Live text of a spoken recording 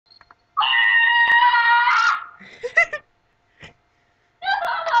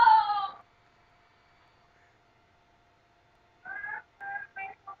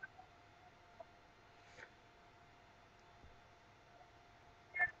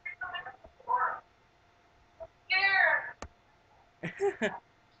I'm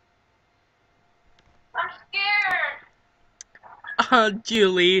scared.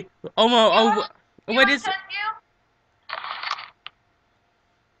 Julie. Oh, what is it? Send you?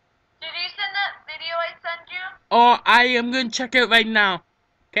 Did you send that video I sent you? Oh, I am gonna check it right now.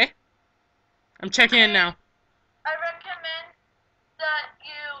 Okay? I'm checking it now. I recommend that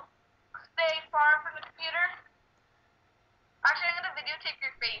you stay far from the computer. Actually, I'm gonna videotape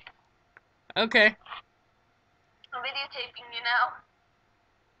your face. Okay. I'm videotaping you now.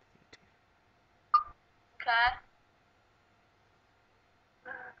 Okay.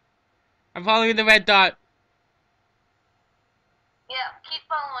 I'm following the red dot. Yeah, keep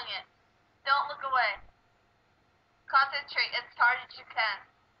following it. Don't look away. Concentrate as hard as you can.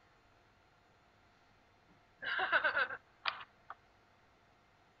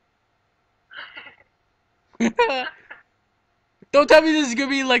 Don't tell me this is gonna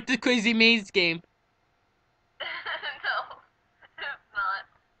be like the crazy maze game. No, it's not.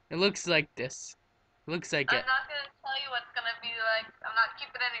 It looks like this. Looks like it. I'm not gonna tell you what's gonna be like. I'm not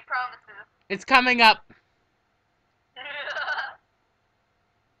keeping any promises. It's coming up.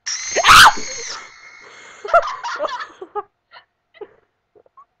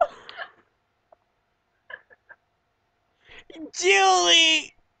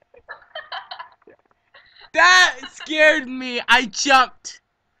 Julie! That scared me. I jumped.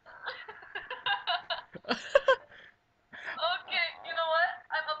 Okay, you know what?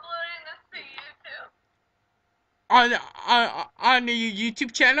 I'm uploading this to YouTube. On your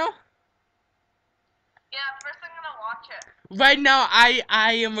YouTube channel? Yeah, first I'm gonna watch it. Right now,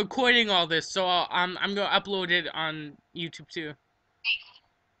 I am recording all this, so I'm gonna upload it on YouTube too.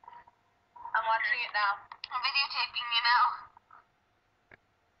 I'm watching it now. I'm videotaping you now.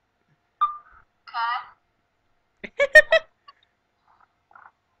 Okay.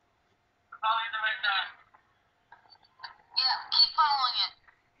 Following the red dot. Yeah, keep following it.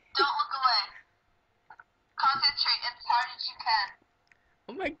 Don't look away. Concentrate as hard as you can.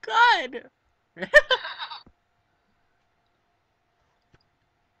 Oh my god! Don't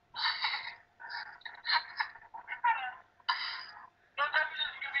tell me this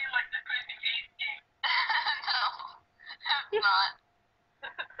is gonna be like the crazy maze game. No, it's not.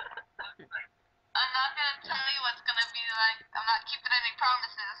 I'm not gonna tell you what's gonna be like. I'm not keeping any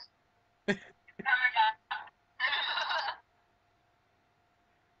promises.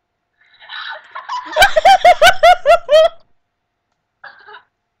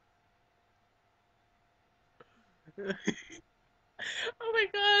 Oh my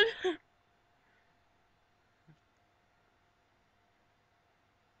god!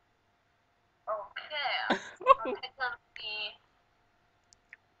 Okay, I'll take up the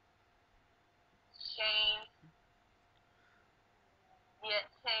chain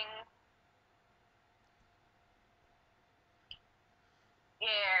getting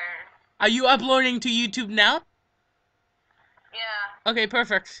scared. Are you uploading to YouTube now? Yeah, Okay,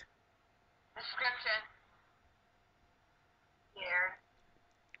 perfect. description. Scared.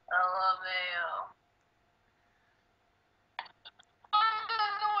 LMAO.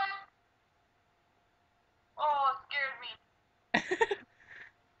 Oh, it scared me.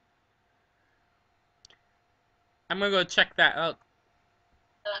 I'm gonna go check that out.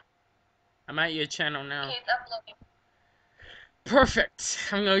 I'm at your channel now. Okay, it's uploading. Perfect.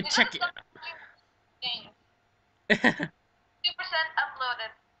 I'm gonna check it. 2%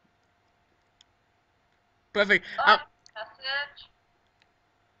 uploaded. Perfect. Oh, message.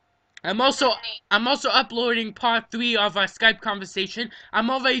 I'm also uploading part 3 of our Skype conversation.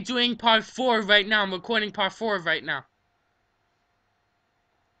 I'm already doing part 4 right now. I'm recording part 4 right now.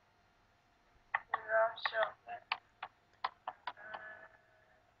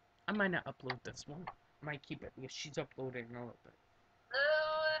 I might not upload this one. I might keep it because she's uploading a little bit.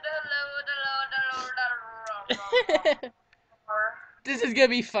 This is gonna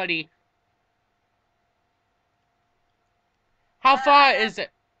be funny. How far is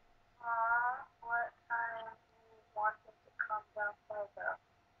it? What time do you want it to come down further?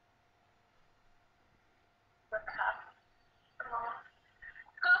 The cup.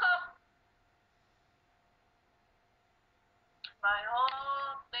 My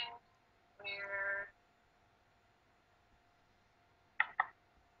whole thing's weird.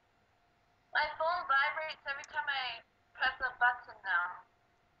 My phone vibrates every time I press a button now.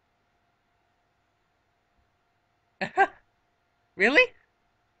 Really?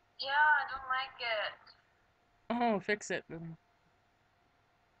 Yeah, I don't like it. Oh, fix it. Because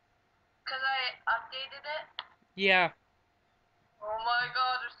I updated it. Yeah. Oh my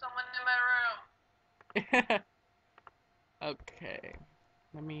god, there's someone in my room. Okay.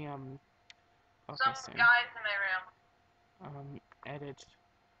 Let me Some focus in. guys in my room. Edit.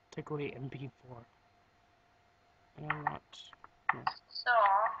 Take away MP4. I don't want. No, So,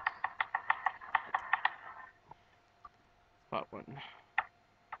 spot one.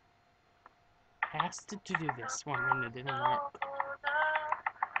 I asked it to do this one and it didn't work.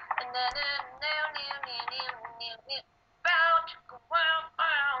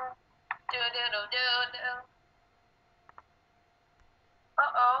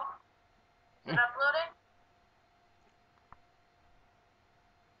 uh-oh. Is it uploading?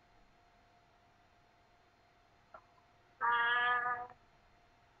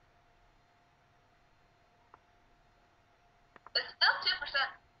 It's still 2%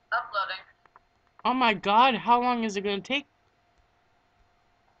 uploading. Oh my god, how long is it gonna take?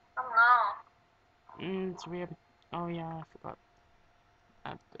 I don't know. It's weird. Oh yeah, I forgot.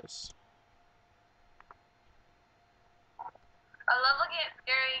 Add this. I love looking at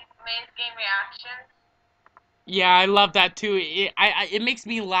scary maze game reactions. Yeah, I love that too. It makes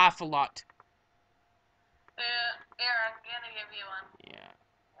me laugh a lot. Here, I'm gonna give you one. Yeah.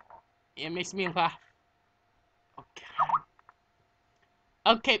 It makes me laugh. Okay.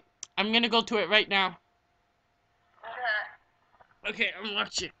 Okay, I'm gonna go to it right now. Okay. Okay, I'm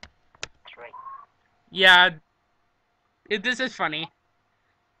watching. 3. Yeah, this is funny.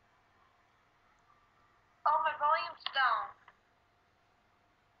 Oh, my volume's down.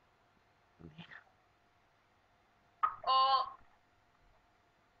 Oh.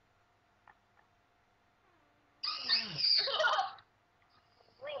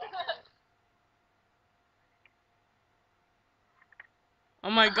 Oh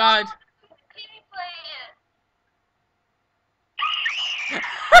my god. TV play it.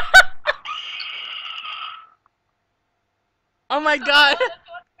 Oh my god. Let's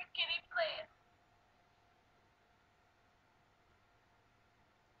watch the kitty play it.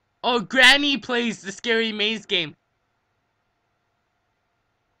 Oh, Granny plays the scary maze game.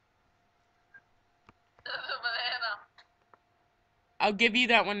 This is a banana. I'll give you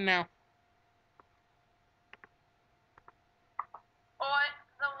that one now. Oh,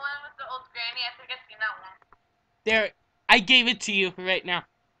 the one with the old granny. I think I've seen that one. There, I gave it to you right now.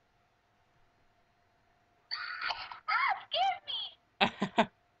 Ah, scared me. I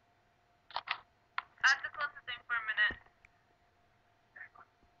have to close the thing for a minute.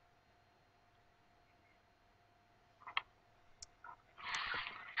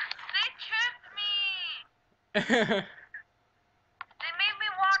 They tripped me. They made me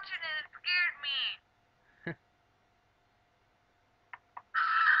watch it and it scared me.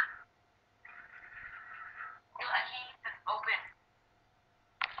 I can't keep this open.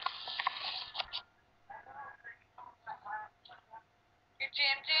 Your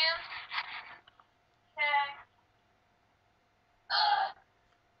jam jam? Okay.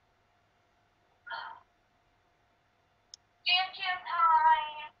 Jam jam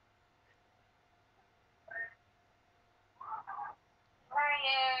time. Where are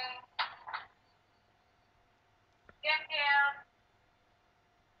you? Jam jam.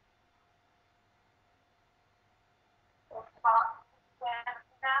 Spot. Jam.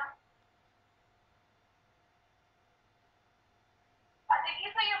 I think you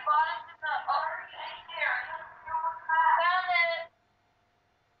put your bottoms in the here. Found it.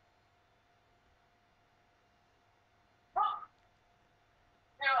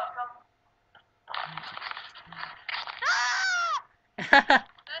 You're welcome.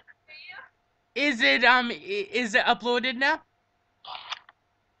 Good for you. Is it uploaded now?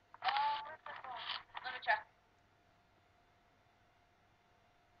 Where's the phone? Let me check.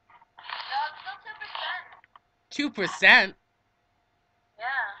 No, it's still 2%. 2%? Yeah.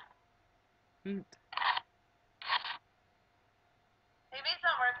 Hmm. Maybe it's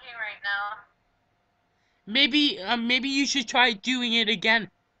not working right now. Maybe you should try doing it again.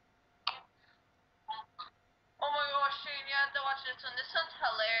 Oh my gosh, Shane, you have to watch this one. This one's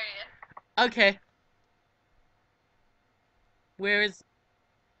hilarious. Okay. Where is...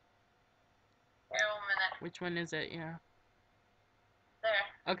 Here, 1 minute. Which one is it? Yeah. There.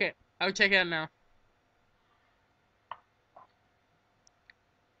 Okay, I'll check it out now.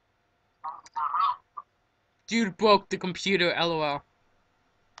 Dude broke the computer, lol.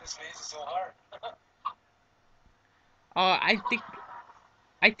 This maze is so hard. Oh, I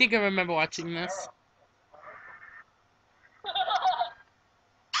think I remember watching this.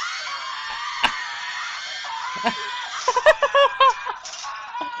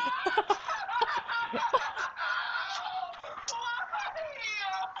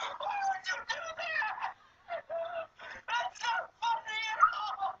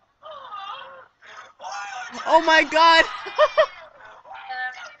 Oh my god!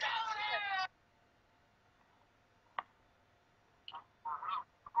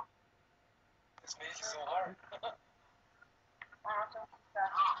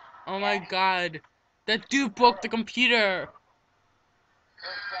 Oh my god. That dude broke the computer.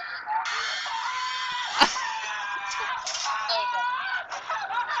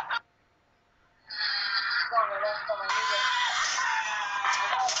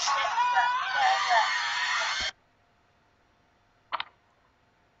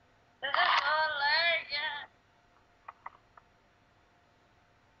 This is hilarious.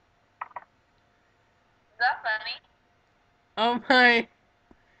 Is that funny? Oh my.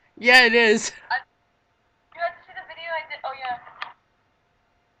 Yeah, it is. You had to see the video I did. Oh yeah.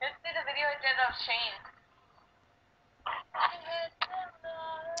 You had to see the video I did of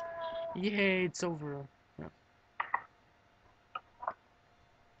Shane. Yay, it's over. Yeah.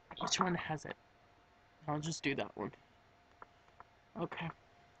 Which one has it? I'll just do that one. Okay,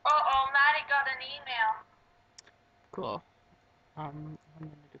 Oh, Maddie got an email. cool. A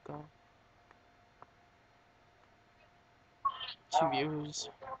minute ago. 2 views.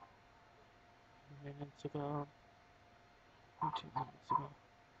 Minutes ago. 2 minutes ago.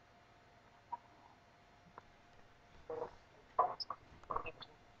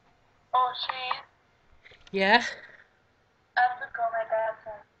 Oh, Shane. Yeah? I have to call my dad's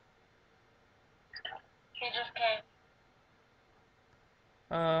son. He just came.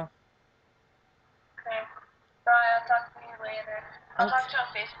 Okay. Bye, I'll talk to you later. I'll talk to you on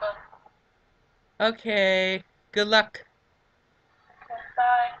Facebook. Okay. Good luck. Okay,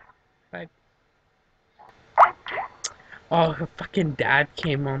 bye. Bye. Oh, her fucking dad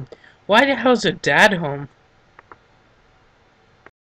came home. Why the hell's her dad home?